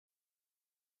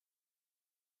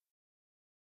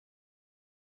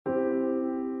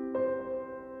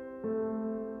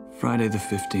Friday the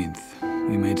 15th,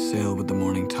 we made sail with the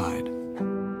morning tide.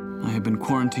 I had been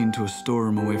quarantined to a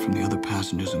storeroom away from the other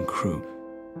passengers and crew.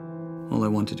 All I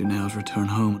want to do now is return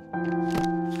home.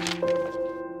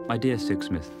 My dear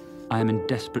Sixsmith, I am in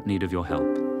desperate need of your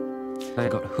help. I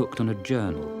got hooked on a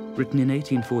journal written in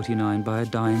 1849 by a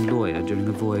dying lawyer during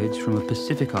a voyage from a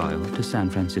Pacific isle to San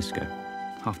Francisco.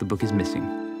 Half the book is missing.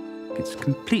 It's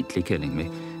completely killing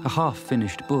me. A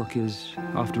half-finished book is,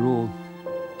 after all,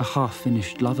 a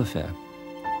half-finished love affair.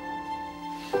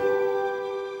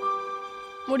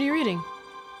 What are you reading?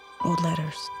 Old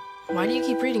letters. Why do you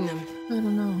keep reading them? I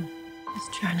don't know.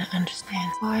 Just trying to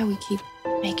understand why we keep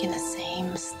making the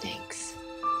same mistakes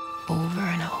over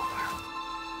and over.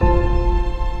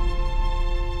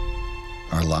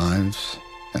 Our lives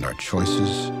and our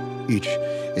choices, each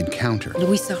encounter,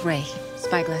 Louisa Ray,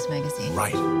 Spyglass Magazine.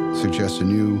 Right. suggests a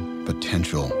new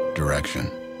potential direction.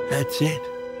 That's it.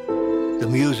 The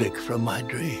music from my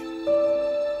dream.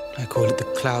 I call it the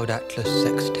Cloud Atlas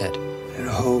Sextet. At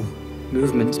home.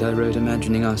 Movements I wrote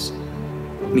imagining us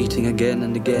meeting again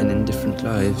and again in different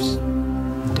lives,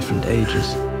 in different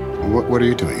ages. What are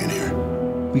you doing in here?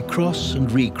 We cross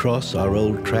and recross our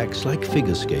old tracks like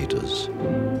figure skaters.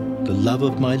 The love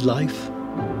of my life,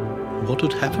 what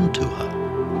had happened to her?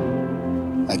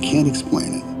 I can't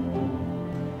explain it.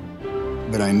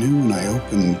 But I knew when I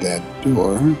opened that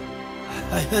door.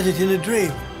 I heard it in a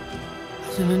dream. I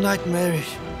was in a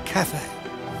nightmarish cafe.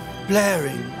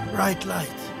 Blaring bright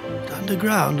lights.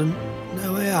 Underground and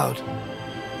no way out.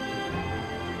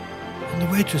 And the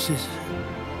waitresses,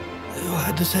 they all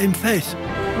had the same face.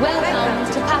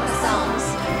 Welcome to Papa Songs.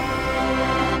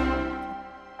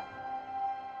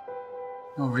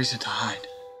 No reason to hide.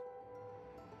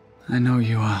 I know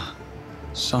you are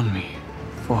Sonmi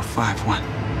 451.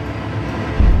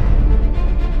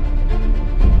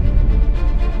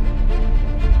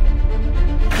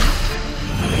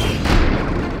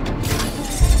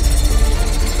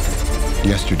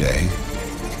 Yesterday,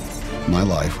 my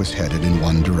life was headed in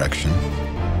one direction.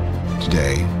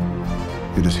 Today,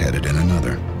 it is headed in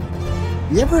another.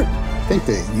 You ever think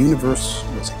the universe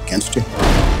was against you?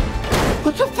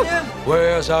 What the fuck?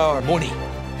 Where's our money?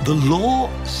 The law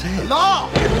says. Law!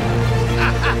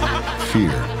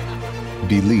 Fear,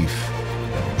 belief,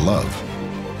 love.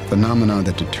 Phenomena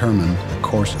that determine the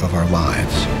course of our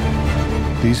lives.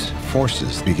 These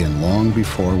forces begin long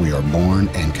before we are born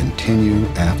and continue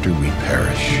after we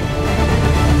perish.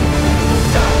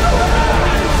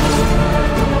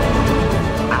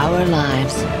 Our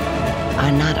lives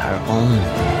are not our own.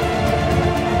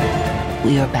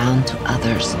 We are bound to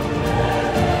others,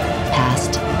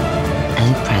 past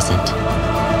and present.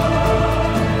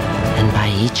 And by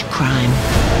each crime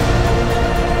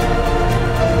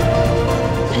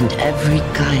and every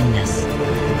kindness,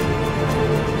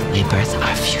 we birth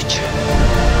our future.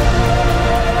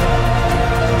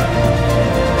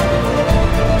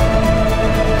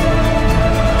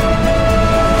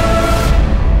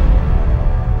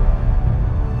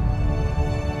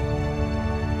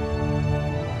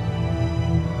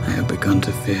 I have begun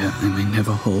to fear I may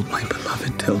never hold my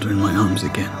beloved Tilda in my arms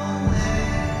again.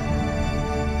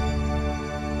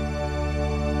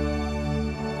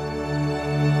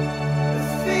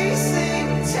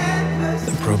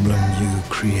 The problem you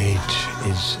create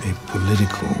is a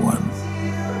political one.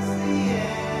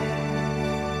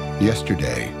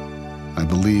 Yesterday, I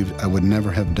believed I would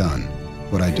never have done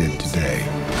what I did today.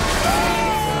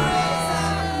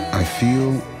 I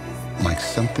feel like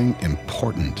something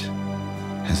important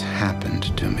has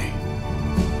happened to me.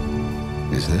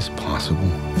 Is this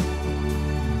possible?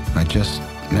 I just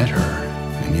met her,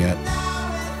 and yet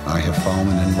I have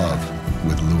fallen in love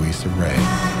with Louisa Ray.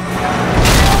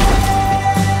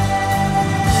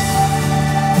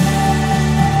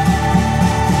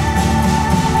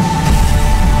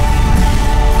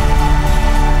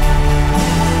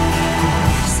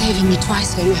 Saving me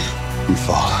twice, Lulu. You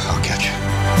fall, I'll catch you.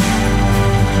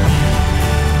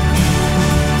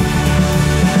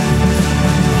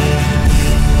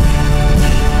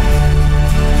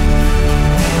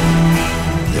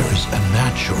 There is a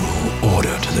natural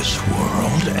order to this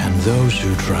world, and those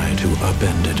who try to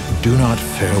upend it do not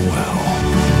fare well.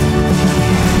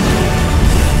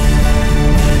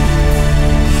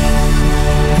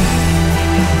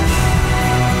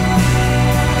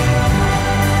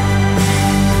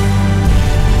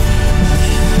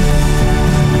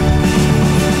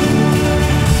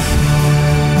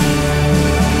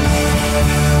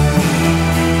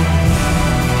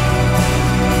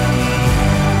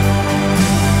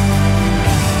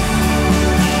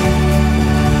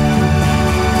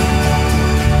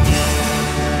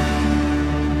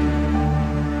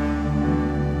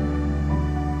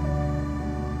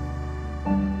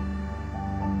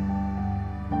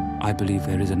 I believe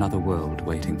there is another world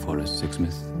waiting for us,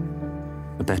 Sixsmith.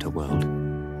 A better world.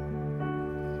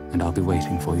 And I'll be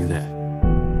waiting for you there.